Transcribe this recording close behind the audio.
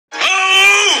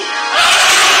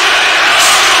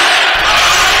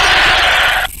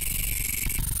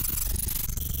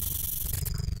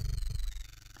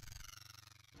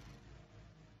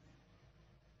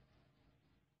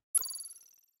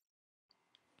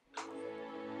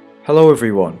Hello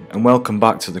everyone, and welcome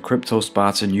back to the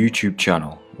CryptoSpartan YouTube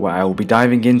channel, where I will be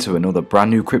diving into another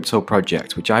brand new crypto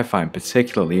project which I find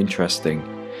particularly interesting.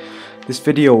 This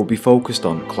video will be focused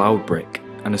on Cloudbric,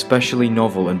 an especially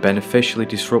novel and beneficially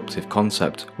disruptive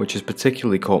concept which has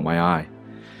particularly caught my eye.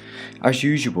 As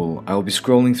usual, I will be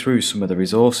scrolling through some of the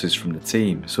resources from the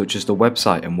team, such as the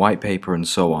website and white paper and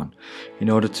so on, in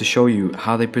order to show you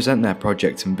how they present their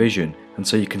project and vision, and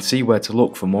so you can see where to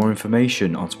look for more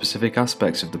information on specific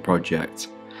aspects of the project.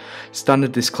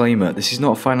 Standard disclaimer, this is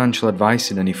not financial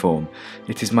advice in any form.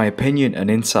 It is my opinion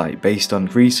and insight based on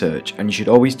research, and you should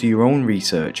always do your own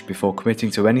research before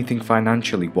committing to anything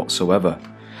financially whatsoever.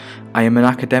 I am an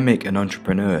academic and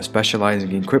entrepreneur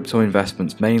specialising in crypto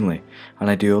investments mainly, and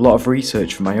I do a lot of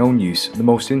research for my own use, the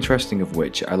most interesting of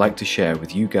which I like to share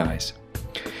with you guys.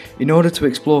 In order to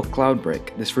explore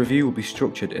Cloudbric, this review will be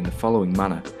structured in the following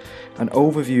manner: an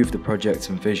overview of the project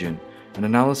and vision, an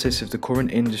analysis of the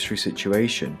current industry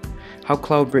situation, how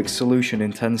Cloudbric's solution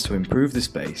intends to improve the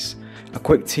space, a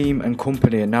quick team and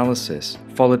company analysis,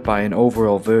 followed by an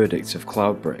overall verdict of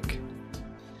Cloudbric.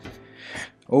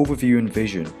 Overview and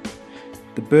vision.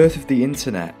 The birth of the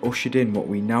internet ushered in what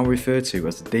we now refer to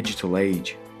as the digital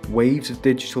age. Waves of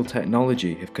digital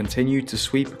technology have continued to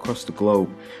sweep across the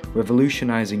globe,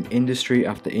 revolutionising industry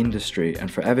after industry and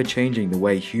forever changing the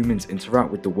way humans interact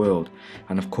with the world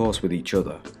and of course with each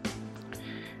other.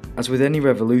 As with any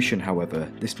revolution,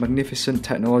 however, this magnificent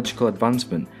technological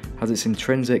advancement has its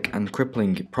intrinsic and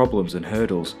crippling problems and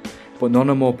hurdles, but none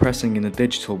are more pressing in the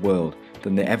digital world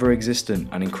than the ever-existent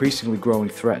and increasingly growing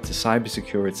threat to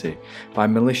cybersecurity by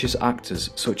malicious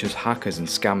actors such as hackers and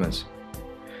scammers.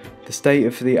 The state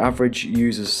of the average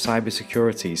user's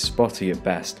cybersecurity is spotty at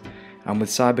best, and with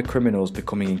cybercriminals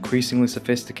becoming increasingly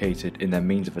sophisticated in their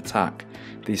means of attack,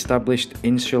 the established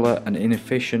insular and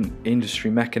inefficient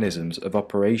industry mechanisms of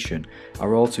operation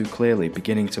are all too clearly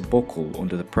beginning to buckle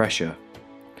under the pressure.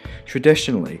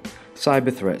 Traditionally,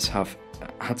 cyber threats have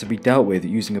had to be dealt with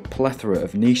using a plethora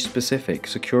of niche-specific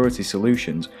security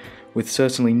solutions, with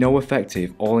certainly no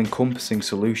effective, all-encompassing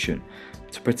solution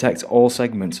to protect all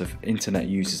segments of internet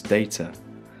users' data.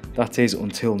 That is,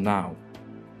 until now.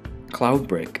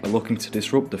 Cloudbric are looking to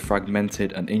disrupt the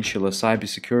fragmented and insular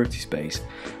cybersecurity space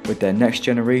with their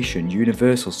next-generation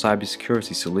universal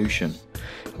cybersecurity solution.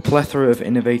 A plethora of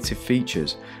innovative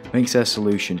features makes their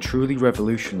solution truly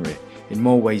revolutionary in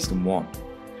more ways than one.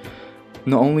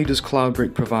 Not only does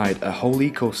Cloudbric provide a whole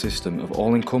ecosystem of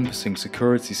all-encompassing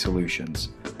security solutions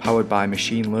powered by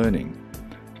machine learning,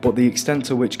 but the extent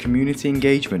to which community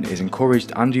engagement is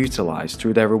encouraged and utilised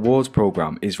through their rewards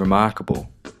program is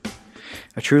remarkable.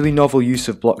 A truly novel use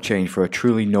of blockchain for a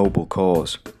truly noble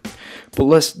cause. But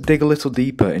let's dig a little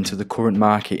deeper into the current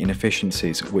market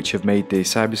inefficiencies which have made the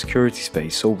cybersecurity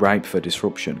space so ripe for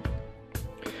disruption.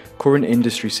 Current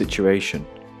industry situation.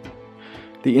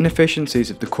 The inefficiencies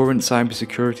of the current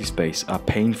cybersecurity space are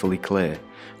painfully clear,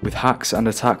 with hacks and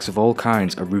attacks of all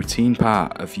kinds a routine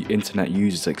part of internet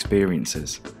users'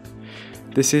 experiences.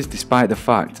 This is despite the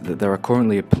fact that there are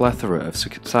currently a plethora of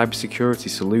cybersecurity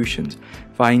solutions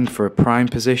vying for a prime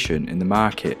position in the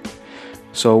market.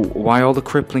 So why all the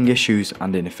crippling issues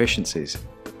and inefficiencies?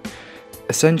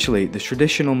 Essentially, the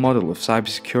traditional model of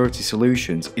cybersecurity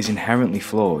solutions is inherently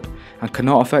flawed and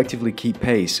cannot effectively keep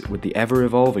pace with the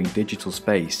ever-evolving digital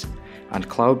space, and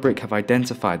Cloudbric have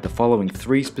identified the following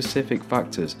three specific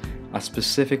factors as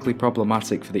specifically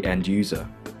problematic for the end user.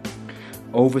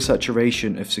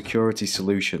 Oversaturation of security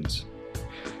solutions.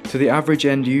 To the average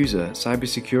end user,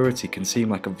 cybersecurity can seem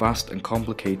like a vast and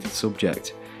complicated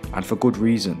subject, and for good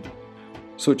reason.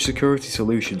 Such security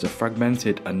solutions are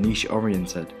fragmented and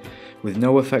niche-oriented, with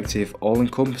no effective,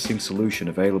 all-encompassing solution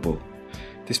available.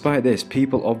 Despite this,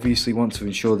 people obviously want to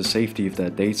ensure the safety of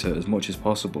their data as much as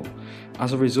possible.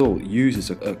 As a result, users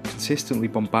are consistently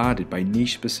bombarded by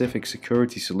niche-specific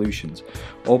security solutions,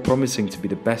 all promising to be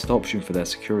the best option for their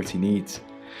security needs.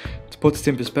 To put it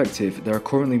in perspective, there are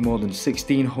currently more than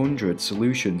 1,600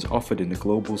 solutions offered in the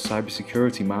global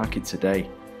cybersecurity market today.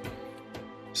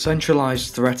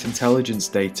 Centralized threat intelligence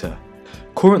data.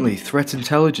 Currently, threat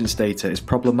intelligence data is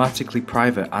problematically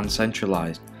private and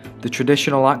centralized. The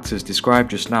traditional actors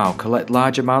described just now collect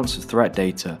large amounts of threat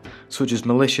data, such as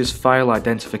malicious file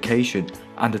identification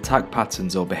and attack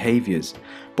patterns or behaviors,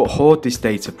 but hoard this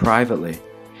data privately.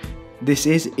 This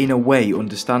is, in a way,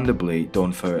 understandably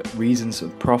done for reasons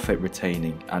of profit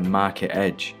retaining and market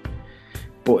edge,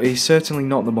 but it is certainly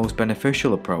not the most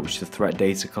beneficial approach to threat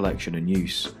data collection and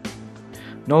use.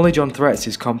 Knowledge on threats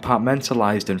is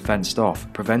compartmentalized and fenced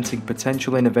off, preventing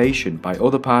potential innovation by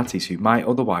other parties who might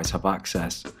otherwise have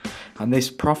access, and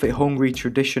this profit-hungry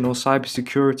traditional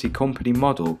cybersecurity company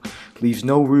model leaves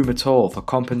no room at all for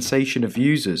compensation of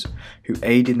users who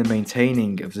aid in the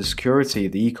maintaining of the security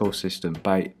of the ecosystem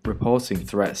by reporting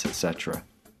threats, etc.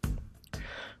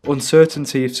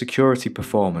 Uncertainty of security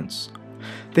performance.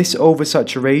 This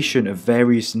oversaturation of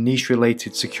various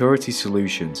niche-related security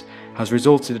solutions has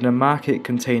resulted in a market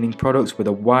containing products with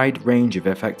a wide range of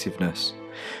effectiveness.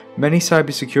 Many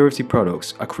cybersecurity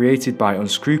products are created by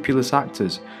unscrupulous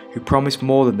actors who promise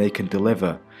more than they can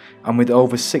deliver, and with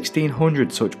over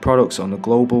 1,600 such products on the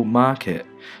global market,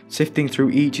 sifting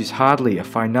through each is hardly a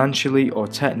financially or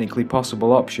technically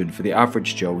possible option for the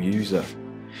average Joe user.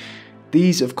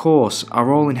 These, of course,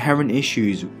 are all inherent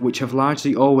issues which have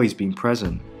largely always been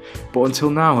present, but until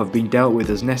now have been dealt with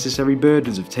as necessary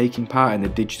burdens of taking part in the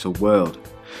digital world.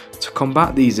 To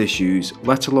combat these issues,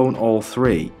 let alone all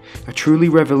three, a truly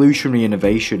revolutionary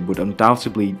innovation would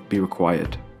undoubtedly be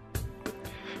required.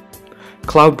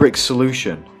 Cloudbric's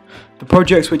solution. The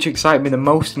projects which excite me the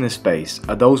most in this space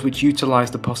are those which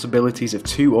utilise the possibilities of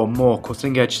two or more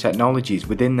cutting-edge technologies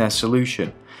within their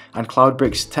solution, and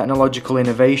Cloudbric's technological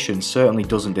innovation certainly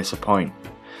doesn't disappoint.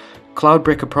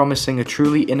 Cloudbric are promising a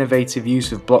truly innovative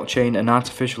use of blockchain and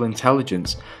artificial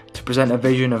intelligence to present a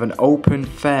vision of an open,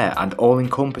 fair and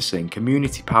all-encompassing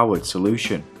community-powered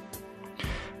solution.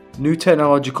 New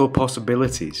technological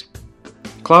possibilities.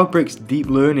 Cloudbric's deep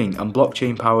learning and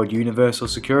blockchain-powered universal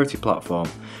security platform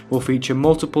will feature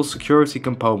multiple security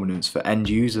components for end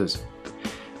users.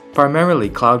 Primarily,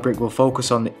 Cloudbric will focus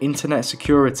on the internet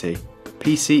security,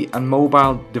 PC and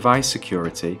mobile device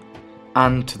security,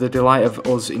 and, to the delight of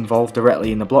us involved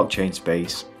directly in the blockchain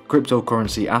space,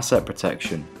 cryptocurrency asset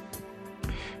protection.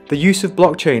 The use of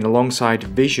blockchain alongside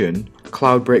Vision,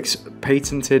 Cloudbric's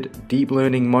patented deep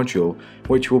learning module,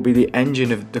 which will be the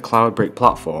engine of the Cloudbric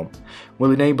platform,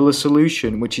 will enable a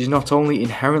solution which is not only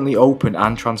inherently open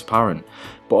and transparent,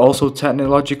 but also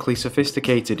technologically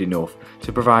sophisticated enough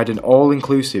to provide an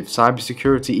all-inclusive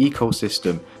cybersecurity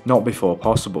ecosystem not before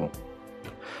possible.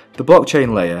 The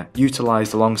blockchain layer,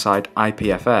 utilised alongside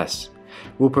IPFS,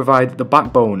 will provide the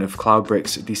backbone of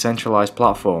Cloudbric's decentralised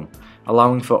platform,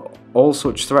 allowing for all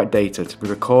such threat data to be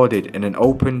recorded in an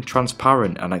open,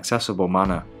 transparent and accessible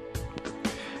manner.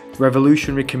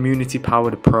 Revolutionary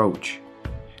community-powered approach.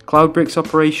 Cloudbric's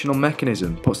operational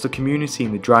mechanism puts the community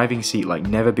in the driving seat like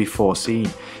never before seen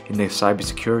in the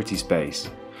cybersecurity space.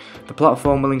 The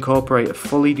platform will incorporate a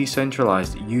fully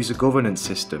decentralised user governance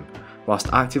system,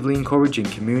 whilst actively encouraging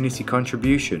community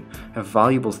contribution of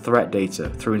valuable threat data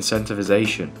through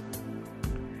incentivization.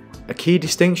 A key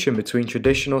distinction between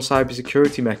traditional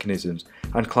cybersecurity mechanisms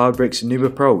and Cloudbric's new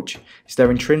approach is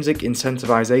their intrinsic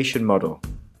incentivization model.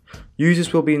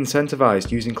 Users will be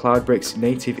incentivized using Cloudbric's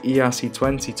native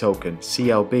ERC20 token,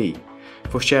 CLB,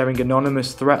 for sharing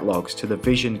anonymous threat logs to the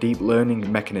Vision deep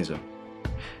learning mechanism.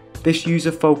 This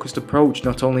user-focused approach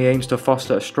not only aims to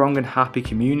foster a strong and happy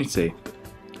community,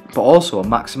 but also a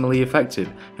maximally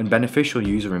effective and beneficial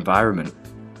user environment.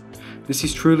 This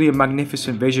is truly a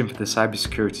magnificent vision for the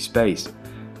cybersecurity space,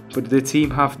 but the team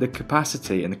have the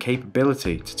capacity and the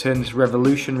capability to turn this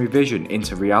revolutionary vision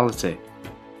into reality.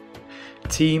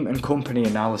 Team and company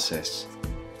analysis.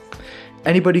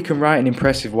 Anybody can write an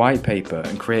impressive white paper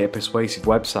and create a persuasive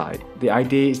website. The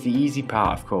idea is the easy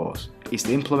part, of course. It's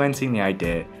the implementing the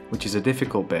idea which is a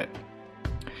difficult bit.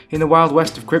 In the Wild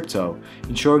West of crypto,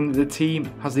 ensuring that the team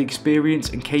has the experience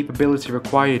and capability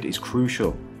required is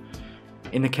crucial.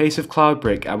 In the case of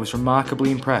Cloudbric, I was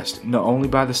remarkably impressed not only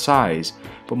by the size,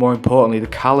 but more importantly the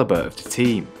calibre of the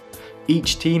team.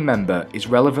 Each team member is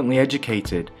relevantly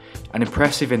educated and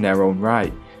impressive in their own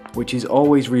right, which is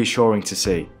always reassuring to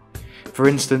see. For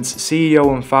instance,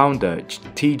 CEO and founder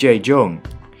TJ Jung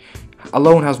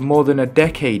alone has more than a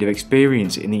decade of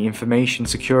experience in the information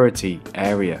security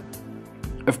area.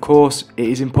 Of course, it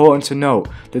is important to note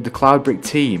that the Cloudbric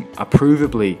team are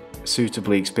provably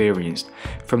suitably experienced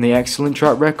from the excellent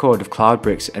track record of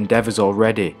Cloudbric's endeavours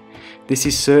already. This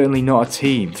is certainly not a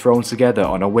team thrown together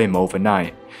on a whim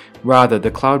overnight. Rather,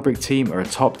 the Cloudbric team are a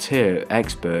top tier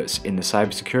experts in the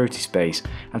cybersecurity space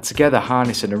and together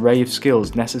harness an array of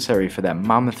skills necessary for their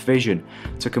mammoth vision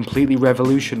to completely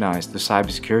revolutionise the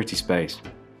cybersecurity space.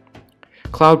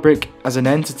 Cloudbric as an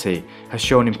entity has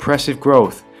shown impressive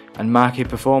growth and market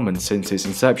performance since its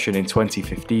inception in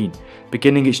 2015,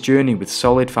 beginning its journey with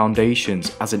solid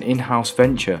foundations as an in-house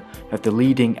venture of the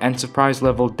leading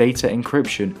enterprise-level data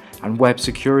encryption and web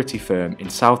security firm in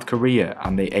South Korea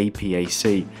and the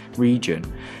APAC region,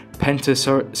 Penta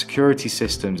Security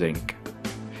Systems Inc.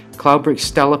 Cloudbric's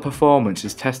stellar performance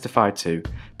is testified to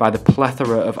by the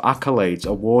plethora of accolades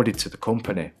awarded to the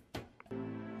company.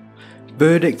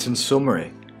 Verdict and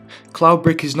summary.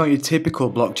 Cloudbric is not your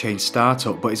typical blockchain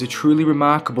startup, but is a truly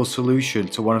remarkable solution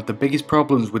to one of the biggest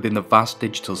problems within the vast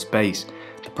digital space.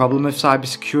 The problem of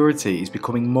cybersecurity is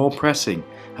becoming more pressing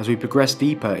as we progress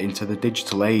deeper into the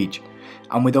digital age.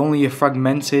 And with only a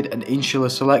fragmented and insular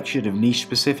selection of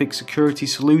niche-specific security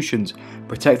solutions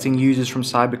protecting users from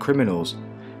cyber criminals,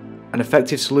 an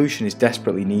effective solution is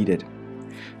desperately needed.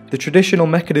 The traditional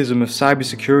mechanism of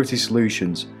cybersecurity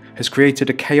solutions has created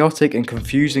a chaotic and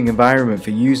confusing environment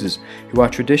for users who are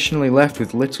traditionally left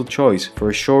with little choice for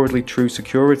assuredly true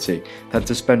security than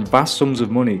to spend vast sums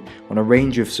of money on a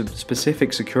range of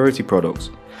specific security products.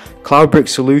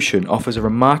 Cloudbric's solution offers a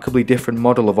remarkably different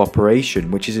model of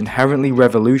operation which is inherently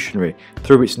revolutionary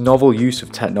through its novel use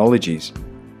of technologies.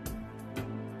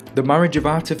 The marriage of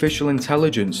artificial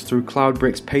intelligence through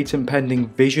Cloudbric's patent-pending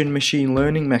vision machine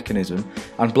learning mechanism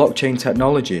and blockchain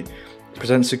technology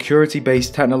presents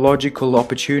security-based technological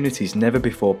opportunities never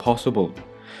before possible.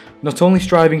 Not only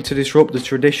striving to disrupt the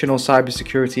traditional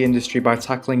cybersecurity industry by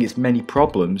tackling its many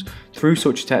problems through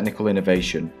such technical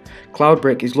innovation,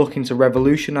 Cloudbric is looking to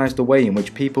revolutionize the way in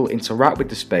which people interact with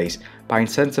the space by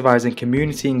incentivizing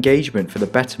community engagement for the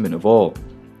betterment of all.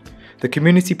 The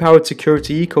community-powered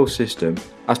security ecosystem,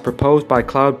 as proposed by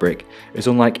Cloudbric, is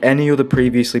unlike any other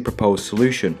previously proposed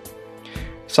solution.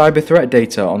 Cyber threat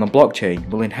data on the blockchain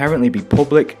will inherently be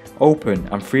public, open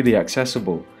and freely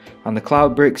accessible, and the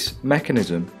Cloudbric's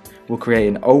mechanism will create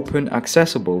an open,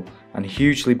 accessible and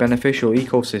hugely beneficial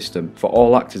ecosystem for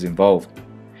all actors involved.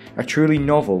 A truly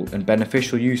novel and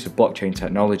beneficial use of blockchain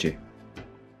technology.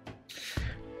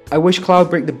 I wish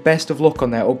Cloudbric the best of luck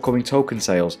on their upcoming token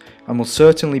sales and will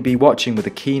certainly be watching with a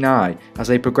keen eye as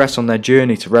they progress on their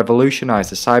journey to revolutionize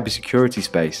the cybersecurity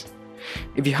space.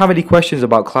 If you have any questions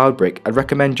about Cloudbric, I'd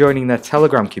recommend joining their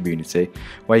Telegram community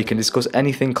where you can discuss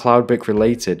anything Cloudbric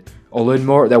related, or learn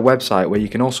more at their website where you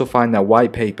can also find their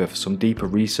white paper for some deeper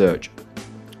research.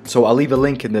 So I'll leave a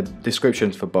link in the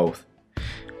descriptions for both.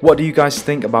 What do you guys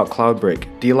think about Cloudbric?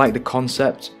 Do you like the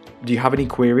concept? Do you have any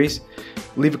queries?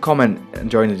 Leave a comment and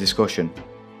join the discussion.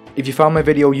 If you found my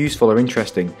video useful or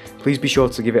interesting, please be sure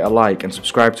to give it a like and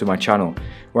subscribe to my channel,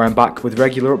 where I'm back with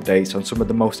regular updates on some of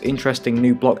the most interesting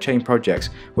new blockchain projects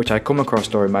which I come across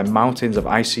during my mountains of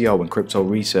ICO and crypto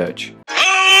research.